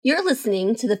You're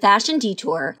listening to the Fashion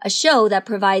Detour, a show that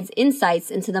provides insights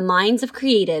into the minds of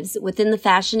creatives within the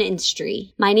fashion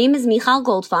industry. My name is Michal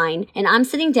Goldfein, and I'm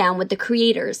sitting down with the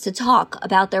creators to talk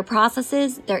about their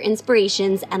processes, their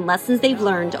inspirations, and lessons they've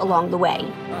learned along the way.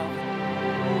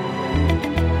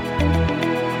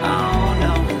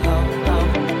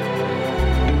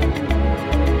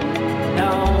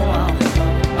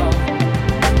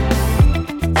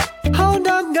 Hold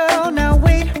on, girl, now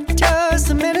wait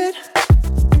just a minute.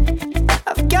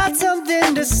 I've got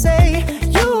something to say,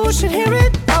 you should hear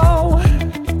it. Oh,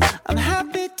 I'm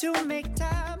happy to make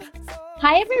time.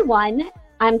 Hi, everyone.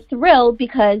 I'm thrilled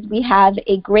because we have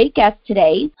a great guest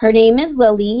today. Her name is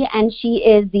Lily, and she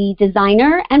is the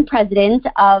designer and president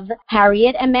of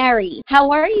Harriet and Mary.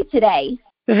 How are you today?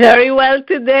 Very well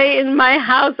today in my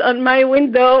house on my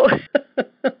window.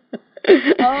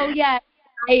 Oh, yeah.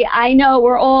 I know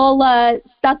we're all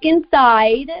stuck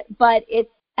inside, but it's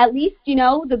at least,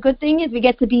 the good thing is we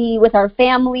get to be with our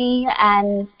family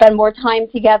and spend more time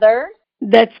together.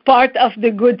 That's part of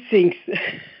the good things.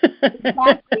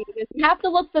 Exactly. You have to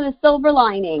look for the silver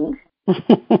lining.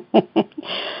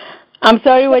 I'm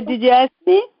sorry, what did you ask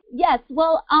me? Yes,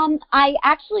 well, I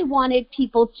actually wanted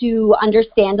people to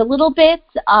understand a little bit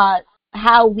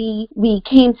how we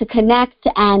came to connect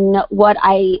and what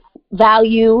I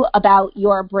value about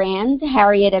your brand,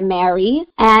 Harriet and Mary.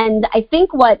 And I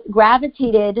think what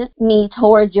gravitated me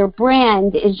towards your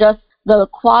brand is just the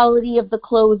quality of the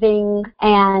clothing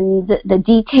and the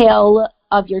detail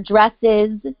of your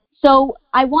dresses. So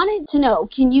I wanted to know,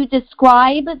 can you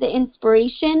describe the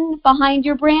inspiration behind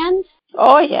your brand?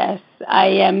 Oh, yes. I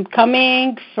am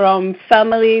coming from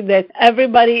family that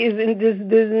everybody is in this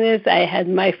business. I had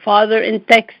my father in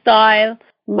textile.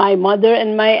 My mother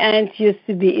and my aunt used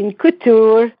to be in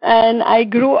couture, and I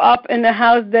grew up in a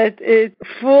house that is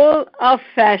full of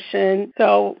fashion.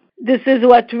 So this is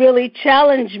what really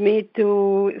challenged me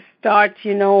to start,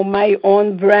 my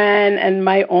own brand and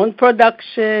my own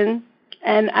production.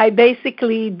 And I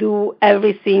basically do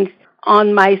everything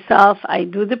on myself. I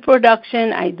do the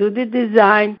production, I do the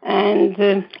design,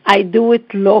 and I do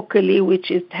it locally, which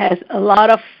it has a lot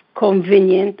of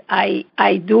convenient. I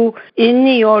do in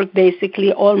New York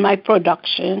basically all my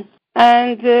production,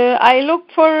 and I look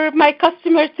for my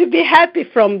customers to be happy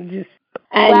from this.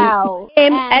 And wow.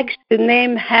 The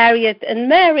name Harriet and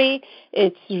Mary,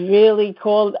 it's really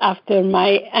called after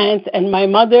my aunt and my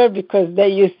mother because they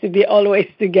used to be always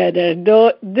together.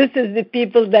 Though this is the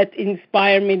people that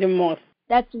inspire me the most.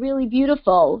 That's really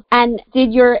beautiful. And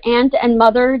did your aunt and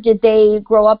mother, did they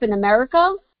grow up in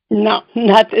America? No,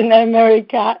 not in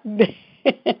America.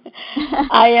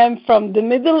 I am from the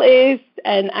Middle East,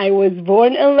 and I was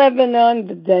born in Lebanon,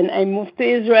 but then I moved to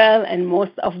Israel, and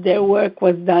most of their work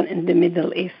was done in the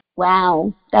Middle East.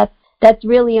 Wow, that's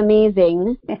really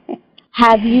amazing.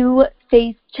 Have you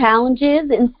faced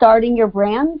challenges in starting your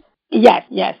brand? Yes,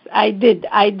 I did.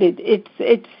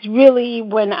 It's really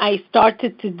when I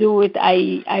started to do it,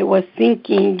 I was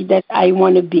thinking that I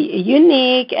want to be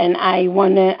unique, and I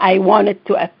wanted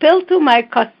to appeal to my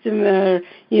customer,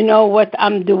 what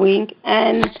I'm doing,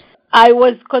 and I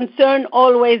was concerned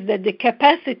always that the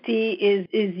capacity is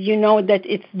that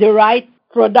it's the right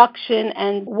production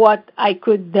and what I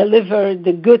could deliver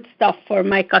the good stuff for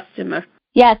my customer.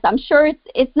 Yes, I'm sure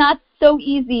it's not so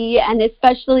easy, and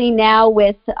especially now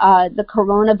with the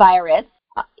coronavirus.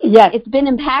 Yes. It's been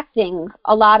impacting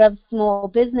a lot of small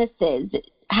businesses.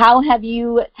 How have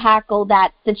you tackled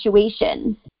that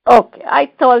situation? Okay,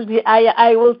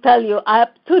 I will tell you,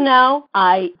 up to now,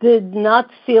 I did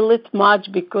not feel it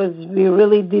much because we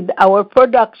really did our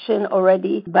production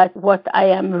already. But what I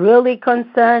am really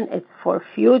concerned is for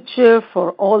future,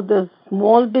 for all the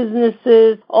small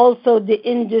businesses, also the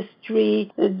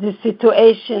industry, the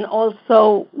situation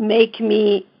also make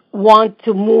me want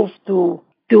to move to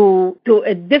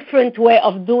a different way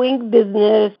of doing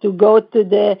business, to go to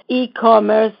the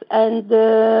e-commerce, and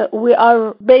we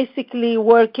are basically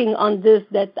working on this,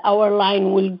 that our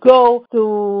line will go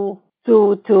to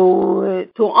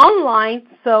online,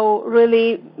 so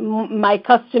really my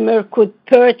customer could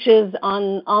purchase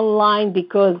online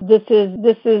because this is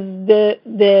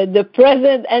the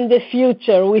present and the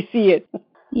future. We see it.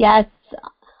 Yes,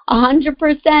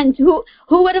 100%. Who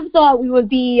would have thought we would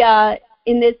be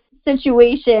in this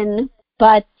situation?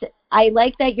 But I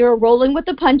like that you're rolling with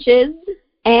the punches.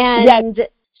 And yes.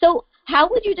 So how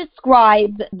would you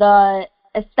describe the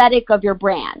aesthetic of your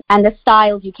brand and the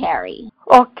styles you carry?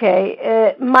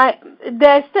 Okay,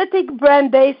 the aesthetic brand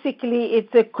basically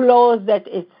it's a clothes that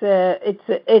it's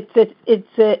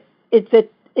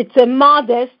a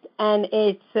modest and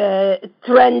it's a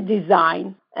trend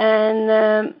design,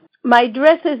 and My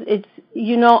dresses,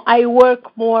 I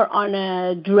work more on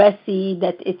a dressy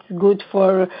that it's good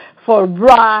for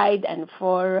bride and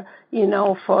for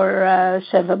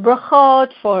sheva brachot,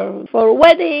 for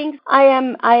weddings. I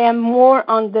am more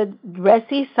on the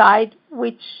dressy side,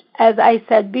 which, as I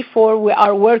said before, we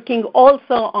are working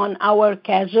also on our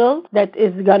casual that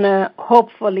is gonna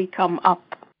hopefully come up.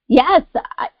 Yes,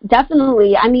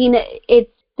 definitely. I mean,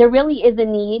 there really is a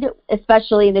need,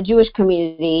 especially in the Jewish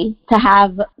community, to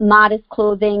have modest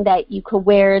clothing that you could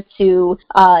wear to,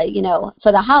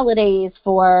 for the holidays,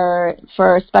 for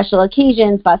special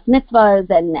occasions, bas mitzvahs,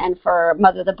 and for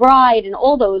mother the bride, and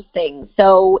all those things.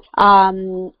 So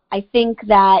I think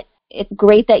that it's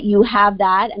great that you have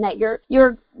that, and that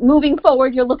you're moving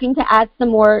forward. You're looking to add some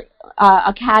more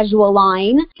a casual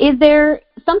line. Is there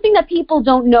something that people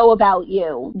don't know about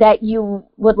you that you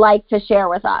would like to share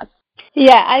with us?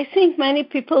 Yeah, I think many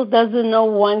people doesn't know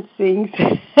one thing,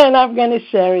 and I'm going to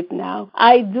share it now.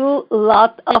 I do a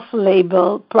lot of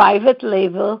private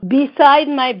label, beside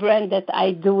my brand that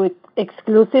I do it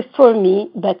exclusive for me,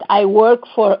 but I work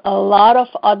for a lot of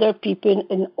other people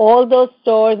in all those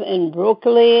stores in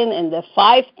Brooklyn, in the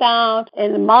Five Town,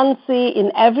 in Muncie,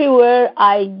 in everywhere.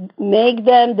 I make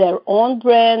them their own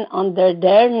brand under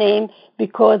their name,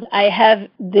 because I have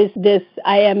this,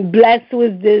 I am blessed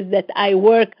with this, that I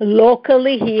work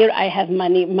locally here. I have my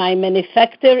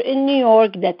manufacturer in New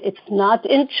York, that it's not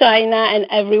in China and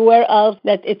everywhere else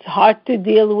that it's hard to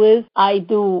deal with. I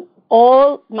do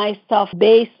all my stuff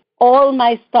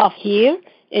here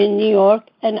in New York,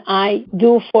 and I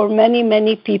do for many,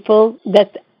 many people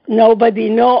that nobody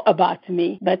know about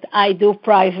me, but I do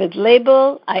private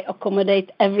label. I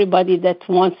accommodate everybody that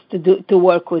wants to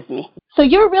work with me. So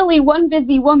you're really one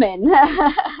busy woman.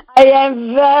 I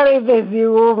am very busy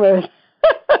woman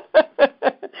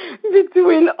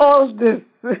between all this.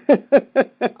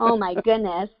 Oh my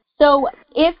goodness. So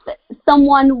if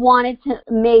someone wanted to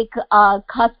make a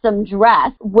custom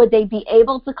dress, would they be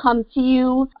able to come to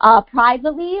you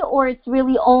privately, or it's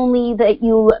really only that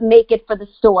you make it for the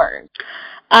stores?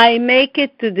 I make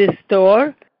it to the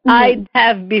store. Mm-hmm. I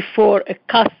have before a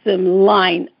custom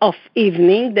line of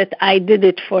evening that I did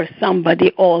it for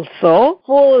somebody also.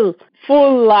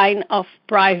 Full line of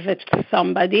private for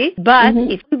somebody. But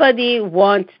if somebody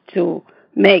wants to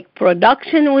make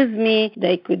production with me,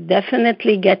 they could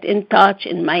definitely get in touch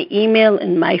in my email,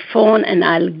 in my phone, and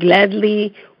I'll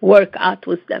gladly work out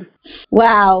with them.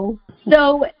 Wow.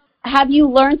 So have you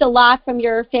learned a lot from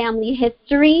your family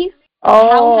history?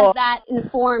 Oh, how has that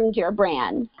informed your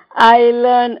brand? I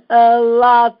learned a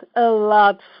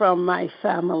lot from my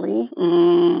family.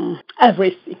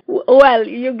 Everything. Well,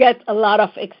 you get a lot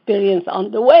of experience on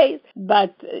the way,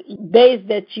 but days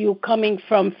that you coming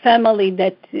from family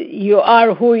that you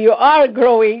are who you are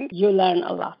growing, you learn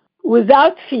a lot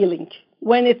without feeling.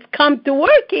 When it's come to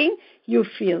working, you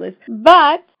feel it.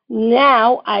 But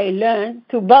now I learn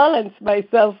to balance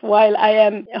myself while I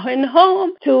am in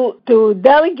home, to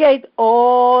delegate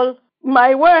all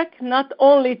my work, not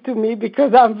only to me,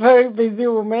 because I'm a very busy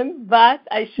woman, but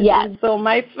I should also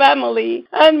my family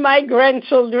and my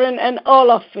grandchildren and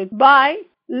all of it, by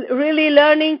really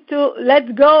learning to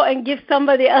let go and give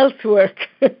somebody else work.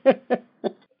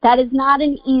 That is not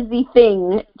an easy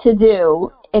thing to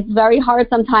do. It's very hard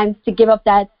sometimes to give up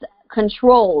that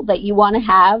control that you want to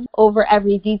have over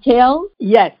every detail.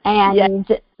 Yes. And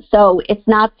so it's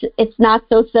not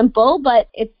so simple, but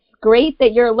it's great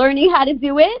that you're learning how to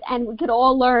do it, and we could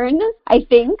all learn, I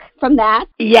think, from that.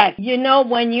 Yes.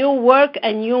 When you work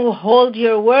and you hold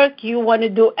your work, you want to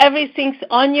do everything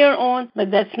on your own, but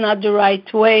that's not the right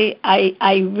way.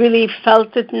 I really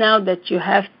felt it now that you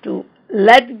have to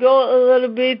let go a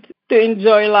little bit to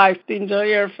enjoy life, to enjoy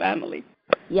your family.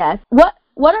 Yes.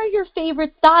 What are your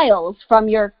favorite styles from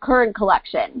your current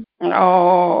collection?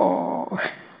 Oh,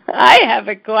 I have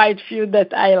quite few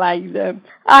that I like them.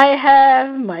 I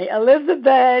have my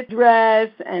Elizabeth dress,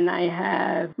 and I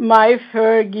have my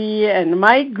Fergie and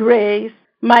my Grace.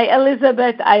 My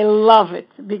Elizabeth, I love it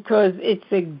because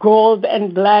it's a gold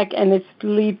and black, and it's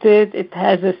pleated. It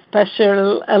has a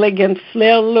special, elegant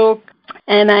flare look.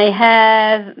 And I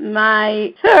have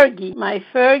my Fergie. My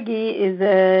Fergie is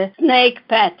a snake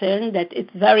pattern that it's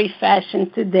very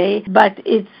fashion today, but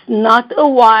it's not a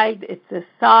wide, it's a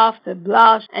soft, a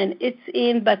blush, and it's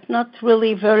in, but not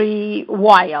really very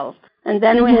wild. And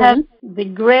then we have the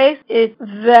Grace. It's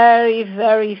very,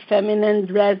 very feminine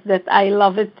dress that I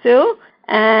love it too.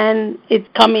 And it's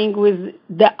coming with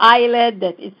the eyelet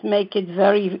that it's make it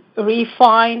very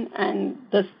refined, and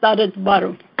the studded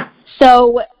bottom.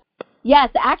 So, yes,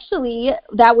 actually,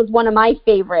 that was one of my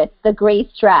favorites, the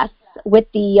Grace dress with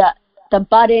the the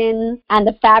button and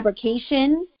the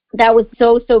fabrication. That was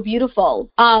so beautiful.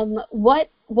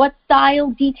 What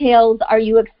style details are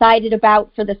you excited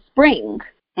about for the spring?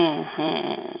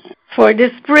 For the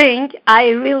spring, I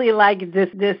really like this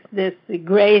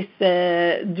Grace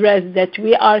dress that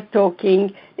we are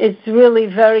talking. It's really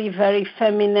very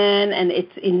feminine, and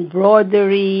it's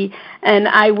embroidery. And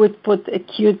I would put a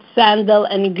cute sandal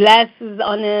and glasses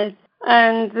on it.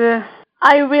 And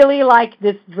I really like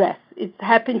this dress. It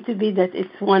happened to be that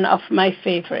it's one of my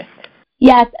favorites.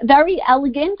 Yes, very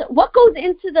elegant. What goes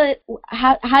into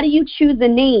how do you choose the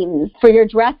names for your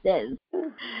dresses?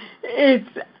 It's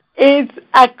it's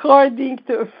according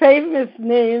to famous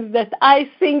names that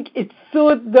I think it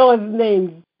suits those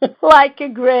names. Like a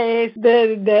Grace,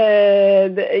 the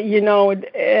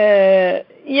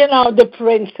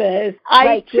princess.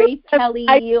 Right, Grace Kelly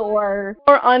or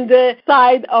more on the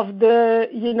side of the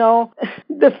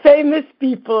famous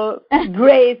people.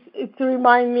 Grace, it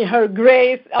reminds me her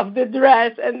grace of the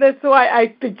dress, and that's why I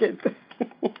pick it.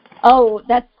 Oh,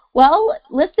 well,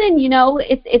 listen,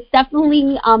 it's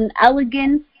definitely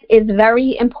elegance is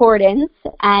very important,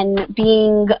 and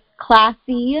being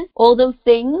classy, all those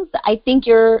things. I think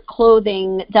your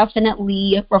clothing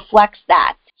definitely reflects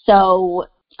that. So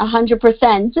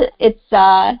 100%.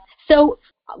 So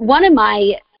one of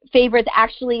my favorites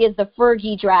actually is the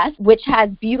Fergie dress, which has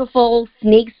beautiful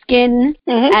snakeskin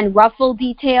and ruffle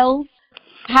details.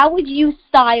 How would you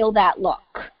style that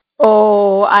look?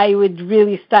 Oh, I would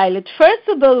really style it. First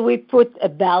of all, we put a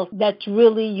belt that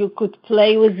really you could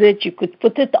play with it. You could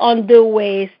put it on the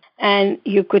waist, and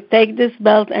you could take this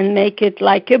belt and make it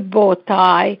like a bow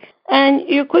tie. And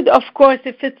you could, of course,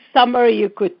 if it's summer, you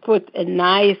could put a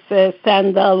nice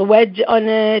sandal wedge on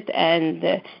it, and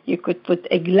you could put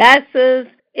glasses.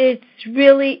 It's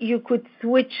really, you could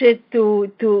switch it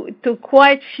to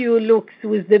quite few looks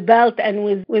with the belt, and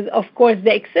with of course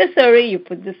the accessory. You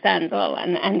put the sandal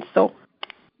and so.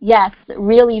 Yes,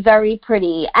 really very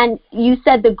pretty. And you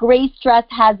said the Grace dress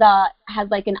has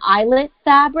like an eyelet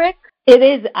fabric? It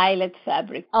is eyelet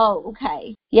fabric. Oh,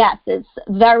 okay. Yes, it's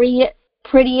very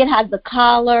pretty. It has the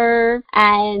collar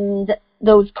and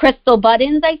those crystal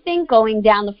buttons, I think, going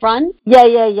down the front.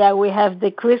 Yeah. We have the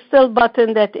crystal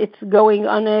button that it's going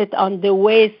on it. On the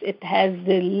waist, it has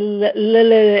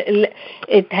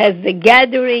the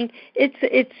gathering.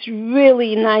 It's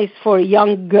really nice for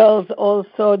young girls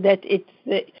also. That it's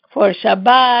for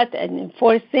Shabbat and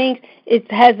for things. It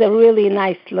has a really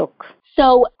nice look.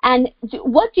 So, and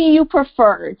what do you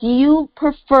prefer? Do you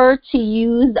prefer to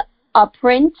use a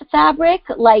print fabric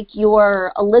like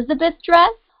your Elizabeth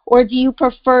dress? Or do you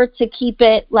prefer to keep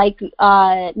it like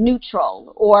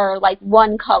neutral or like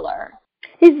one color?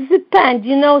 It depends.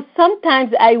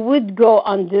 Sometimes I would go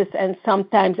on this and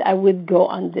sometimes I would go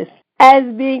on this. As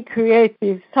being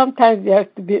creative, sometimes you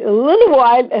have to be a little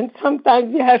wild and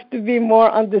sometimes you have to be more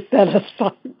on the saddle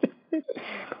side.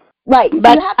 Right,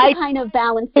 but you have to kind of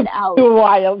balance it out. Too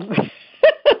wild.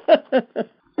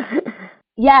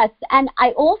 Yes, and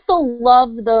I also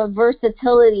love the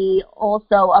versatility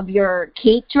also of your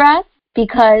Kate dress,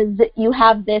 because you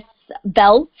have this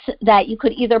belt that you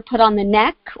could either put on the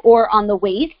neck or on the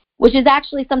waist, which is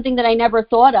actually something that I never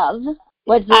thought of.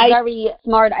 Was a very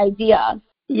smart idea.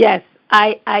 Yes,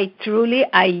 I truly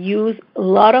use a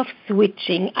lot of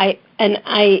switching. I learned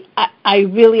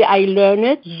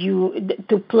it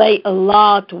to play a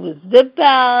lot with the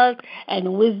belt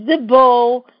and with the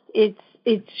bow.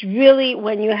 It's really,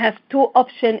 when you have two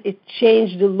options, it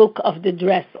changed the look of the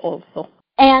dress also.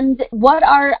 And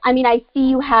I see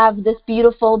you have this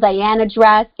beautiful Diana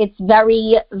dress. It's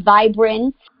very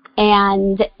vibrant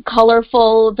and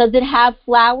colorful. Does it have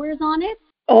flowers on it?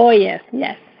 Oh, yes.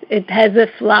 It has a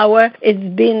flower. It's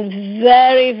been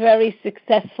very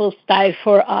successful style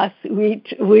for us. We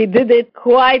did it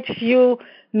quite few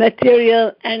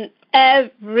material, and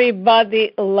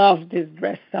everybody loved this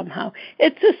dress somehow.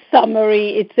 It's a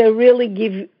summery. It's a really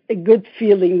give a good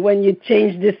feeling when you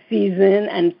change the season,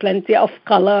 and plenty of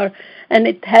color, and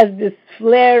it has this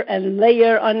flare and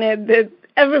layer on it that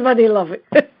everybody loves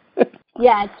it.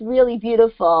 Yeah, it's really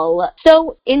beautiful.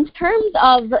 So in terms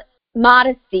of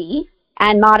modesty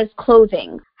and modest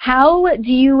clothing, how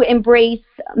do you embrace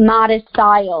modest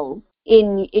style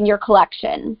in your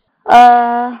collection?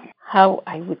 How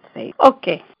I would say.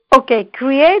 Okay,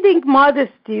 creating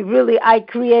modesty, really, I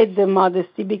create the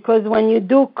modesty, because when you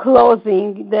do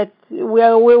clothing that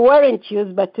we weren't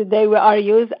used, but today we are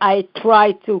used, I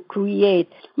try to create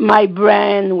my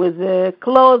brand with the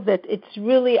clothes that it's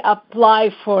really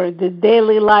apply for the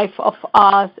daily life of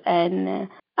us, and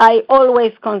I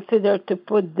always consider to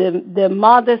put the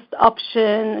modest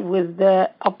option with the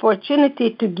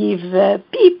opportunity to give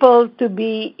people to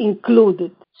be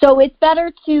included. So it's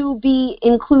better to be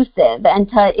inclusive and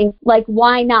like,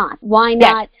 why not? Why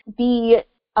Yes. not be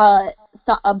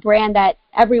a brand that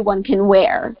everyone can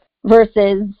wear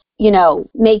versus,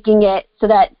 making it so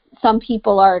that some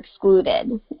people are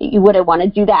excluded? You wouldn't want to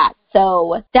do that.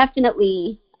 So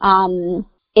definitely,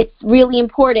 it's really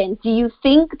important. Do you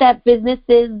think that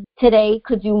businesses today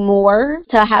could do more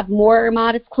to have more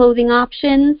modest clothing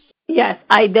options? Yes,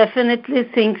 I definitely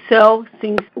think so.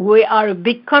 Since we are a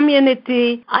big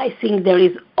community, I think there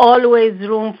is always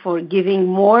room for giving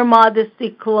more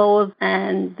modesty clothes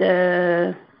and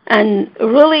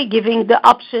really giving the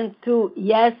option to,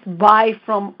 yes, buy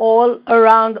from all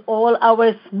around all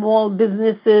our small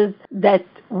businesses, that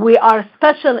we are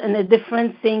special in a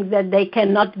different thing that they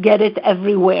cannot get it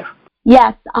everywhere.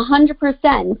 Yes,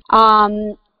 100%.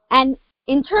 And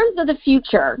in terms of the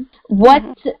future, what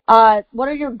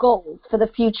are your goals for the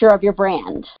future of your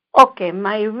brand? Okay,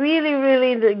 my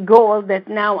really the goal that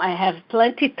now I have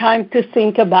plenty time to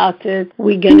think about it.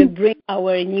 We're gonna bring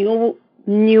our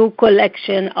new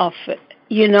collection of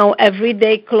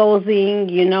everyday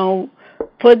clothing.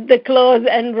 Put the clothes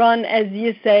and run, as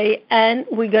you say, and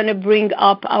we're gonna bring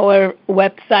up our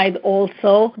website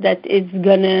also, that it's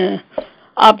gonna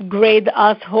upgrade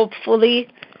us hopefully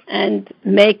and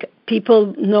make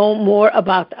people know more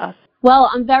about us. Well,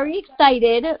 I'm very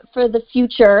excited for the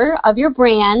future of your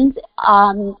brand.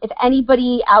 If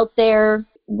anybody out there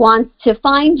wants to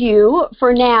find you,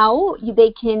 for now,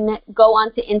 they can go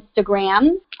onto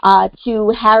Instagram to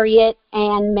Harriet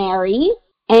and Mary.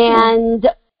 And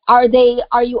are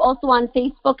you also on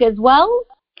Facebook as well?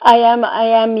 I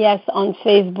am, yes, on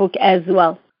Facebook as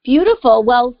well. Beautiful.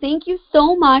 Well, thank you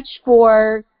so much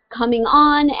for coming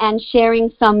on and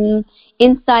sharing some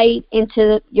insight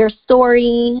into your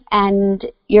story and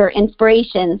your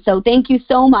inspiration. So thank you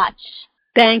so much.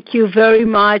 Thank you very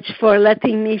much for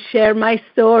letting me share my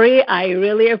story. I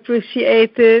really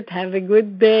appreciate it. Have a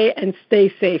good day and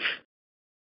stay safe.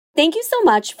 Thank you so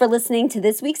much for listening to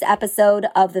this week's episode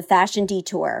of the Fashion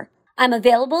Detour. I'm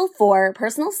available for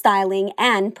personal styling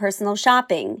and personal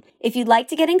shopping. If you'd like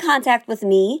to get in contact with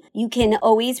me, you can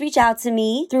always reach out to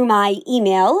me through my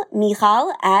email,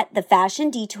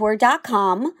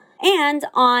 michal@thefashiondetour.com. And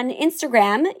on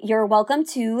Instagram, you're welcome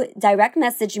to direct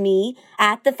message me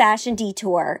at The Fashion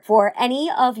Detour for any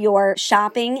of your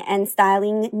shopping and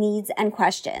styling needs and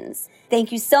questions.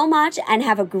 Thank you so much and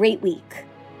have a great week.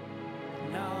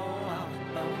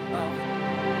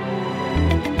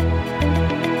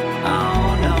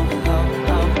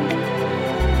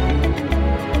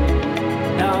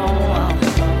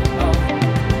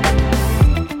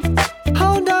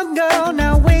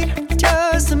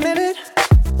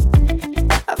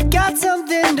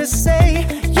 Something to say,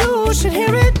 you should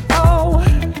hear it. Oh,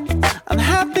 I'm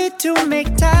happy to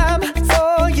make time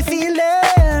for your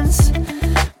feelings,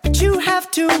 but you have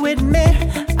to admit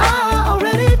I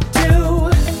already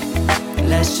do.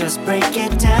 Let's just break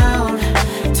it down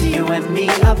to you and me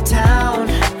uptown,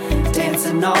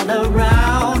 dancing all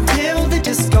around till the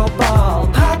disco ball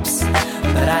pops.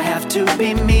 But I have to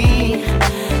be me,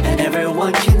 and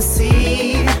everyone can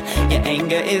see your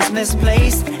anger is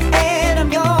misplaced, and I'm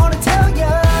gonna tell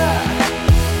ya,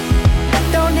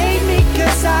 don't hate me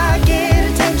 'cause I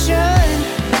get attention.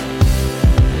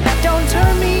 Don't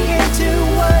turn me into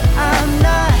what I'm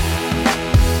not.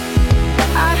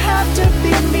 I have to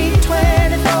be me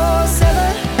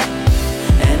 24/7,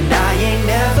 and I ain't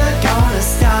never gonna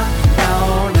stop. No,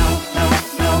 no, no,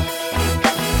 no.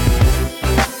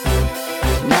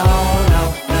 No, no,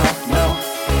 no, no.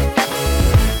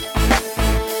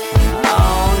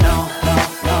 Oh, no, no,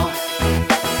 no.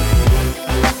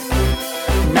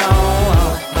 No,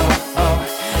 oh, oh, oh.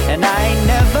 And I ain't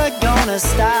never gonna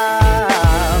stop.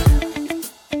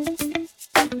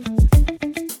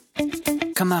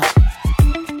 Come on.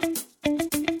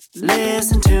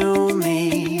 Listen to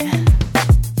me.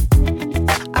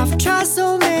 I've tried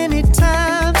so many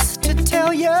times to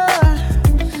tell you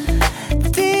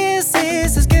this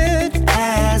is as good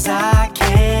as I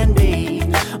can be.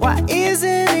 Why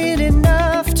isn't it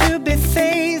enough to be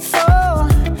faithful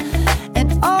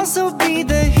and also be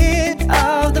the hit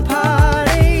of the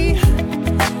party?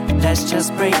 Let's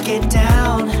just break it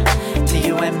down to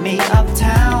you and me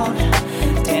uptown,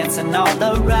 dancing all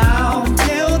around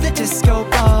till the disco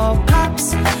ball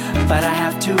pops. But I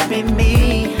have to be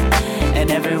me,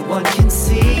 and everyone can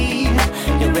see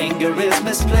your anger is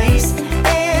misplaced.